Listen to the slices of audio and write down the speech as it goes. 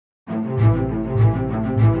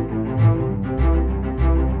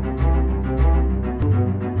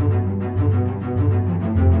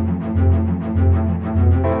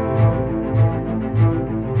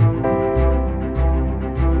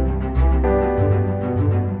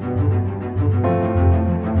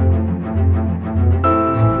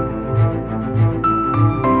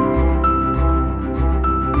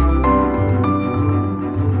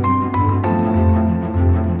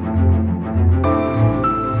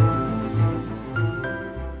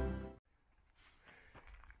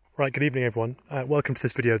Right, good evening everyone. Welcome to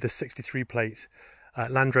this video of this 63 plate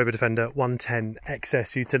Land Rover Defender 110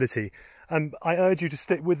 XS utility. I urge you to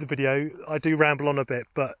stick with the video. I do ramble on a bit,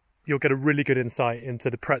 but you'll get a really good insight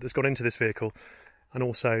into the prep that's gone into this vehicle, and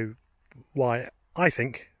also why I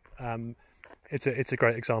think it's a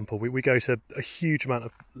great example. We go to a huge amount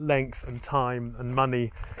of length and time and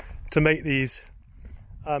money to make these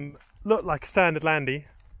look like a standard Landy,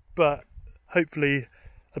 but hopefully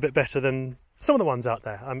a bit better than some of the ones out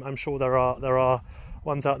there. I'm sure there are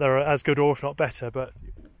ones out there as good or if not better, but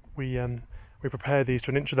we prepare these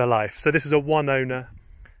to an inch of their life. So this is a one owner,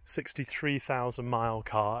 63,000 mile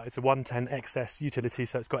car. It's a 110 XS utility,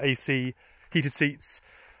 so it's got AC, heated seats,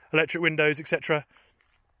 electric windows, etc.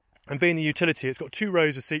 And being the utility, it's got 2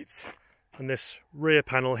 rows of seats, and this rear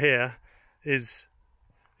panel here is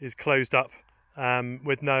closed up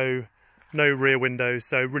with no rear windows,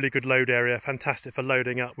 so really good load area, fantastic for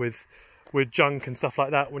loading up with junk and stuff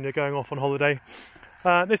like that when you're going off on holiday.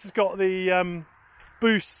 This has got the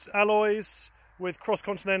Boost alloys with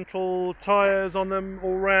cross-continental tyres on them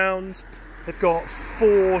all round. They've got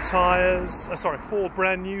 4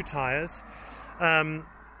 brand new tyres.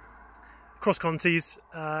 Cross-contis,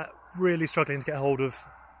 really struggling to get hold of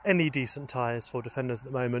any decent tyres for Defenders at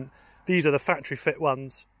the moment. These are the factory fit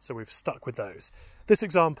ones, so we've stuck with those. This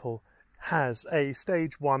example has a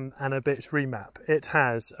stage 1 and a bit remap. It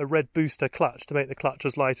has a red booster clutch to make the clutch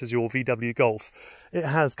as light as your VW Golf. It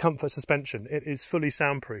has comfort suspension. It is fully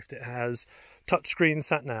soundproofed. It has touchscreen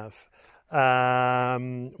sat-nav.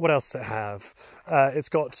 What else does it have? It's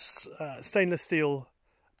got stainless steel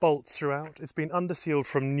bolts throughout. It's been undersealed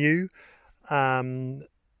from new.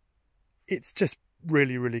 It's just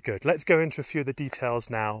really, really good. Let's go into a few of the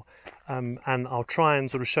details now, and I'll try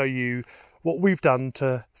and sort of show you what we've done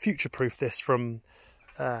to future-proof this from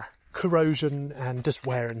corrosion and just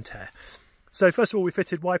wear and tear. So first of all, we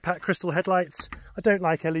fitted Y-Pack crystal headlights. I don't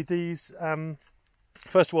like LEDs.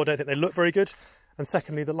 First of all, I don't think they look very good. And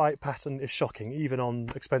secondly, the light pattern is shocking, even on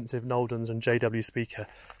expensive Noldens and JW speaker.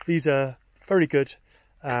 These are very good,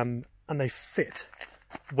 and they fit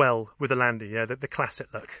well with the Landy, yeah, the classic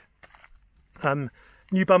look.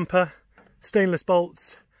 New bumper, stainless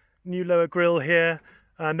bolts, new lower grille here.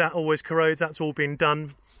 And that always corrodes. That's all been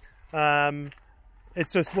done.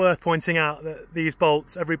 It's just worth pointing out that these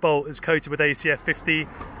bolts, every bolt is coated with ACF 50,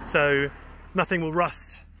 so nothing will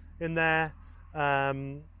rust in there.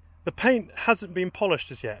 The paint hasn't been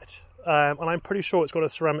polished as yet, and I'm pretty sure it's got a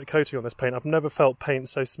ceramic coating on this paint. I've never felt paint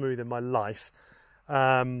so smooth in my life.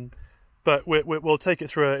 But we'll take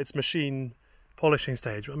it through its machine polishing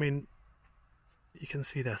stage. I mean, you can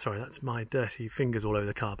see there, sorry, that's my dirty fingers all over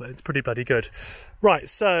the car, but it's pretty bloody good. Right,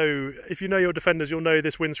 so if you know your Defenders, you'll know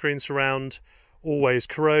this windscreen surround always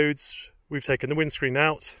corrodes. We've taken the windscreen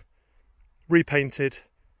out, repainted,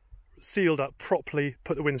 sealed up properly,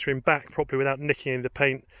 put the windscreen back properly without nicking any of the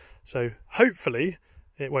paint, so hopefully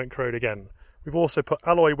it won't corrode again. We've also put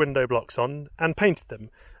alloy window blocks on and painted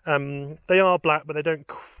them. They are black, but they don't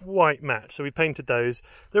quite match, so we painted those.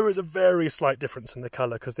 There is a very slight difference in the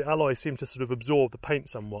colour because the alloys seem to sort of absorb the paint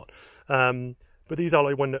somewhat. But these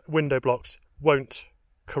alloy window blocks won't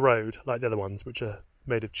corrode like the other ones, which are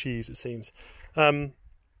made of cheese, it seems. New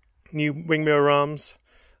wing mirror arms,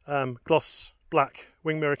 gloss black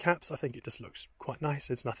wing mirror caps. I think it just looks quite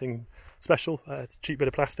nice. It's nothing special. It's a cheap bit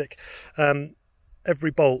of plastic.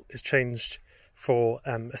 Every bolt is changed for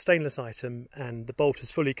a stainless item, and the bolt is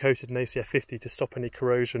fully coated in ACF 50 to stop any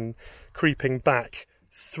corrosion creeping back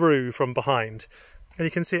through from behind. And you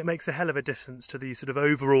can see it makes a hell of a difference to the sort of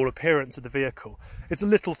overall appearance of the vehicle. It's the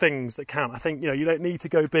little things that count. I think, you know, you don't need to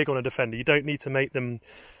go big on a Defender. You don't need to make them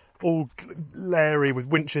all leery with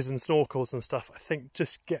winches and snorkels and stuff. I think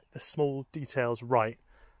just get the small details right,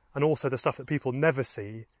 and also the stuff that people never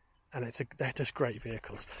see, and they're just great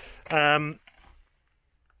vehicles.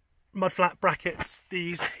 Mud flat brackets,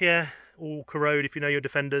 these here all corrode if you know your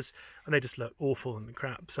Defenders, and they just look awful and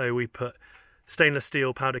crap. So we put stainless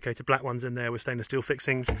steel powder coated black ones in there with stainless steel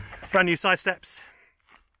fixings. Brand new side steps.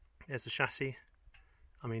 There's the chassis.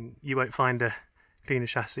 I mean, you won't find a cleaner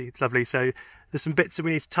chassis. It's lovely. So there's some bits that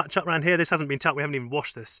we need to touch up around here. This hasn't been touched. We haven't even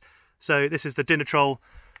washed this. So this is the dinner troll.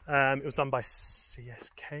 It was done by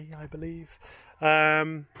CSK, I believe.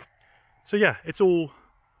 So yeah, it's all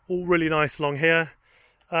really nice along here.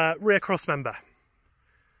 Rear cross member.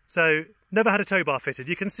 So never had a tow bar fitted.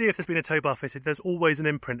 You can see if there's been a tow bar fitted, there's always an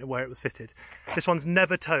imprint of where it was fitted. This one's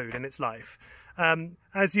never towed in its life.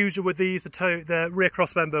 As usual with these, the rear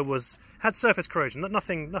cross member had surface corrosion,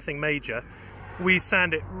 nothing major. We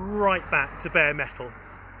sand it right back to bare metal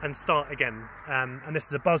and start again. And this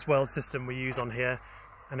is a Buzzweld system we use on here,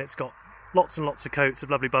 and it's got lots and lots of coats of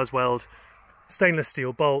lovely Buzzweld, stainless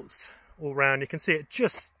steel bolts all round. You can see it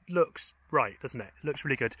just looks right, doesn't it? It looks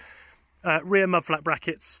really good. Rear mud flat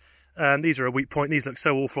brackets. These are a weak point. These look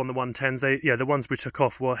so awful on the 110s. The ones we took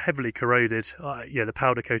off were heavily corroded. The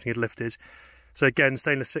powder coating had lifted. So again,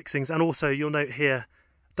 stainless fixings, and also you'll note here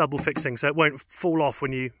double fixing, so it won't fall off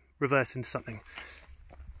when you reverse into something.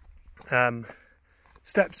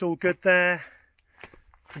 Steps all good there.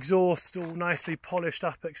 Exhaust all nicely polished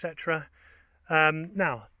up, etc.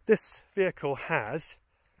 Now, this vehicle has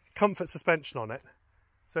comfort suspension on it,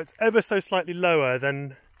 so it's ever so slightly lower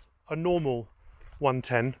than a normal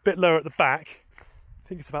 110, a bit lower at the back. I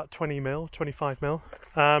think it's about 25 mil.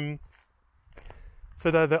 So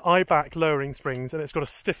they're the eye-back lowering springs, and it's got a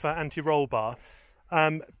stiffer anti-roll bar.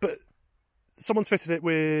 But someone's fitted it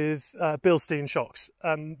with Bilstein shocks.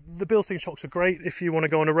 The Bilstein shocks are great if you want to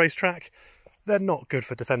go on a racetrack. They're not good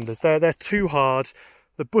for Defenders. They're too hard.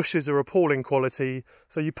 The bushes are appalling quality.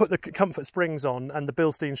 So you put the comfort springs on, and the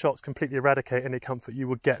Bilstein shocks completely eradicate any comfort you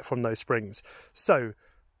would get from those springs. So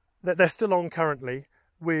they're still on currently.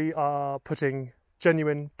 We are putting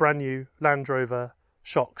genuine, brand new Land Rover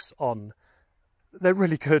shocks on. They're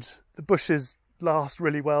really good. The bushes last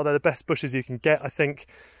really well. They're the best bushes you can get, I think.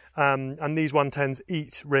 And these 110s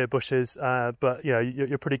eat rear bushes, but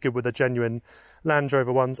you're pretty good with the genuine Land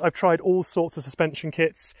Rover ones. I've tried all sorts of suspension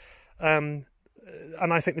kits, and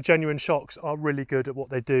I think the genuine shocks are really good at what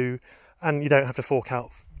they do, and you don't have to fork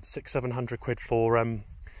out 600-700 quid for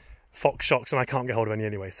Fox shocks, and I can't get hold of any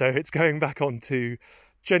anyway. So it's going back on to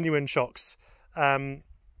genuine shocks.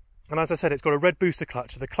 And as I said, it's got a red booster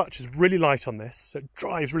clutch, so the clutch is really light on this, so it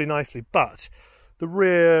drives really nicely, but the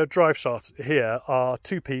rear drive shafts here are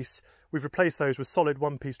two-piece. We've replaced those with solid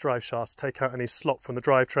one-piece drive shafts to take out any slop from the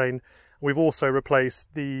drivetrain. We've also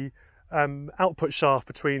replaced the output shaft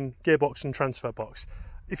between gearbox and transfer box.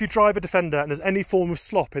 If you drive a Defender and there's any form of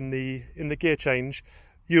slop in the gear change,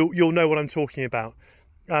 you'll know what I'm talking about.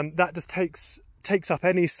 That just takes up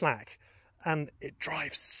any slack. And it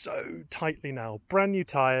drives so tightly now. Brand new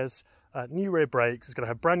tyres, new rear brakes. It's going to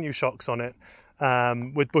have brand new shocks on it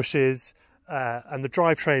with bushes, and the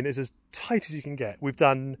drivetrain is as tight as you can get. We've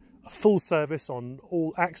done a full service on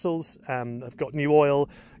all axles. I've got new oil.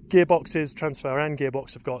 Gearboxes, transfer and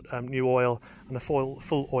gearbox have got new oil, and a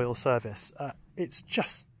full oil service. It's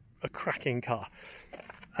just a cracking car.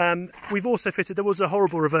 We've also fitted, there was a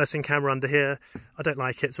horrible reversing camera under here. I don't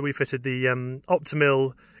like it, so we fitted the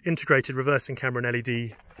Optimil integrated reversing camera and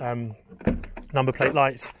LED number plate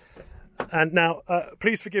light. And now,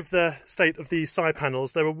 please forgive the state of the side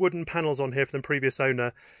panels. There were wooden panels on here from the previous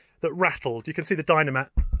owner that rattled. You can see the Dynamat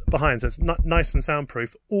behind, so it's nice and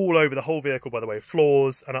soundproof all over the whole vehicle, by the way.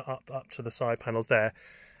 Floors and up to the side panels there.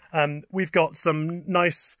 We've got some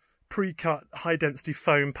nice pre-cut high-density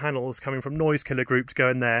foam panels coming from Noise Killer Group to go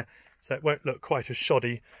in there, so it won't look quite as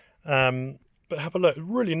shoddy. But have a look,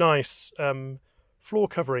 really nice floor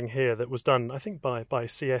covering here that was done, I think, by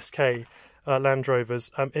CSK Land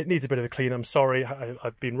Rovers. It needs a bit of a clean, I'm sorry,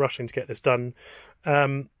 I've been rushing to get this done.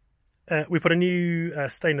 We put a new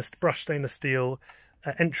brushed stainless steel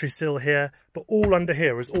entry sill here, but all under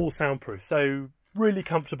here is all soundproof, so really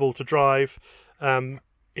comfortable to drive.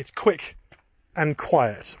 It's quick and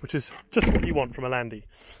quiet, which is just what you want from a Landy.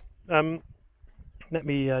 Let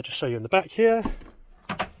me just show you in the back here.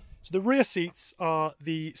 So the rear seats are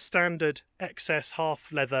the standard XS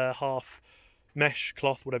half leather, half mesh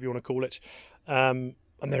cloth, whatever you want to call it, and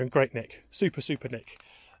they're in great nick, super nick.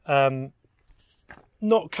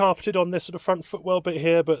 Not carpeted on this sort of front footwell bit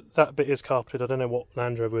here, but that bit is carpeted. I don't know what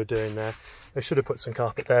Land Rover were doing there. They should have put some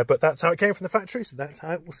carpet there, but that's how it came from the factory, so that's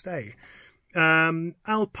how it will stay.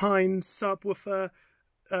 Alpine subwoofer,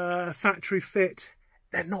 factory fit.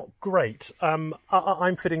 They're not great.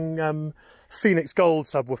 I'm fitting Phoenix Gold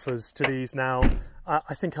subwoofers to these now.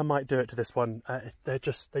 I think I might do it to this one. They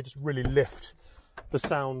just really lift the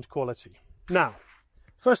sound quality. Now,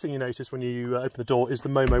 first thing you notice when you open the door is the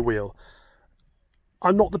Momo wheel.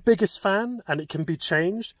 I'm not the biggest fan, and it can be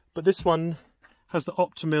changed, but this one has the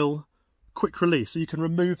Optimil quick release, so you can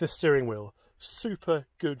remove the steering wheel. Super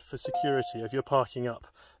good for security if you're parking up.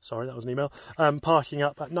 Sorry, that was an email. Parking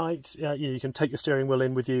up at night, you can take your steering wheel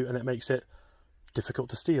in with you, and it makes it difficult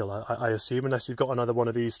to steal, I assume, unless you've got another one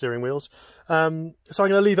of these steering wheels. So I'm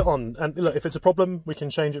going to leave it on, and look, if it's a problem, we can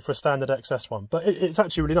change it for a standard XS one. But it's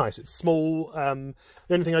actually really nice. It's small. The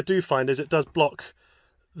only thing I do find is it does block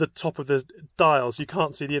the top of the dials. You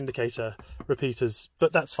can't see the indicator repeaters,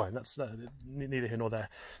 but that's fine. That's neither here nor there.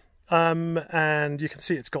 And you can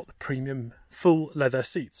see it's got the premium full leather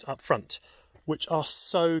seats up front, which are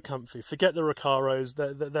so comfy. Forget the Recaros,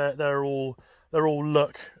 they're all they're all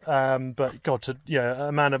look, but God,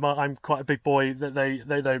 a man of I'm quite a big boy, that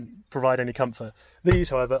they don't provide any comfort. These,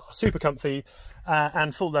 however, are super comfy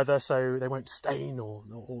and full leather, so they won't stain or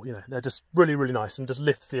they're just really, really nice and just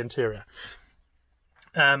lifts the interior.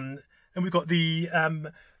 And we've got the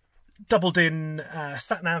doubled-in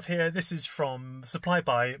sat-nav here. This is supplied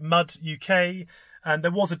by Mud UK. And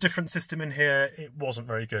there was a different system in here. It wasn't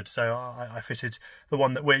very good, so I fitted the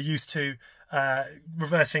one that we're used to.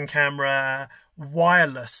 Reversing camera,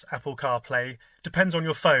 wireless Apple CarPlay. Depends on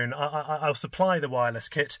your phone. I'll supply the wireless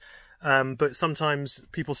kit, but sometimes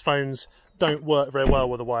people's phones don't work very well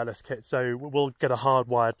with a wireless kit, so we'll get a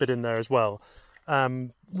hardwired bit in there as well.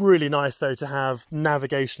 Really nice though to have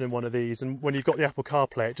navigation in one of these, and when you've got the Apple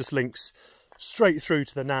CarPlay, it just links straight through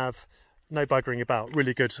to the nav. No buggering about.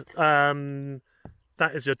 Really good.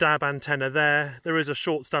 That is your DAB antenna there. There is a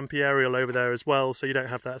short stumpy aerial over there as well, so you don't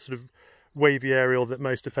have that sort of wavy aerial that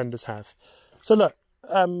most Defenders have. So look,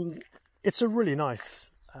 it's a really nice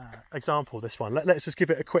example, this one. Let's just give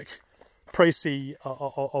it a quick précis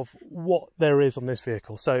of what there is on this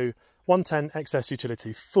vehicle. So 110 XS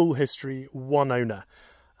utility, full history, one owner.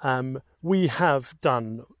 We have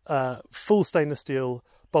done full stainless steel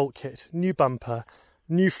bolt kit, new bumper,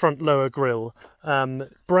 new front lower grille,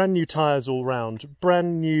 brand new tyres all round,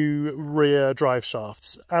 brand new rear drive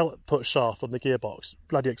shafts, output shaft on the gearbox,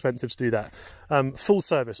 bloody expensive to do that, full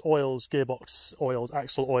service, oils, gearbox oils,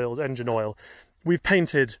 axle oils, engine oil. We've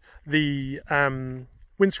painted the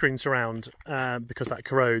windscreen surround because that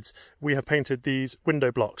corrodes. We have painted these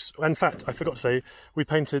window blocks. In fact, I forgot to say, we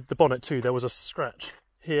painted the bonnet too. There was a scratch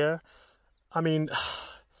here. I mean,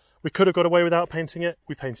 we could have got away without painting it.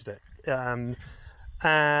 We painted it.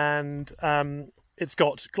 It's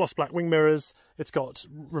got gloss black wing mirrors, it's got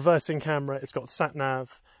reversing camera, it's got sat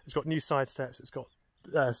nav, it's got new side steps, it's got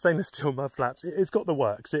stainless steel mud flaps. It's got the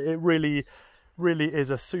works. It really is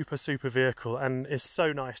a super vehicle and is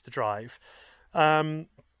so nice to drive.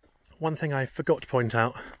 One thing I forgot to point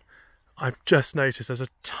out, I've just noticed there's a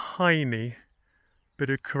tiny bit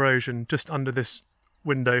of corrosion just under this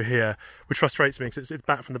window here, which frustrates me because it's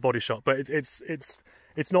back from the body shop, but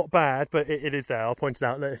it's not bad, but it is there. I'll point it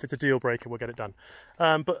out. If it's a deal breaker, we'll get it done.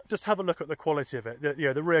 But just have a look at the quality of it.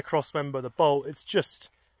 The rear cross member, the bolt, it's just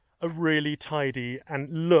a really tidy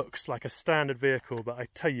and looks like a standard vehicle. But I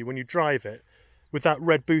tell you, when you drive it with that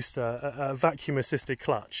red booster, a vacuum assisted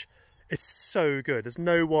clutch, it's so good. There's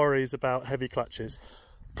no worries about heavy clutches.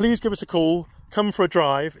 Please give us a call, come for a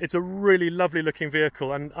drive. It's a really lovely looking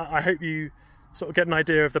vehicle, and I hope you sort of get an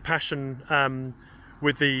idea of the passion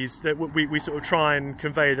with these, that we sort of try and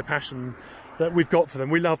convey the passion that we've got for them.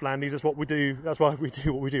 We love Landys, that's what we do, that's why we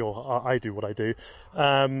do what we do, or I do what I do.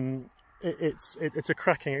 It's a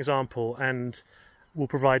cracking example and will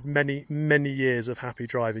provide many years of happy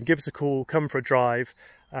driving. Give us a call, come for a drive,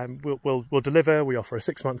 we'll deliver. We offer a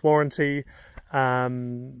 6-month warranty.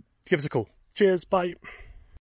 Give us a call. Cheers, bye.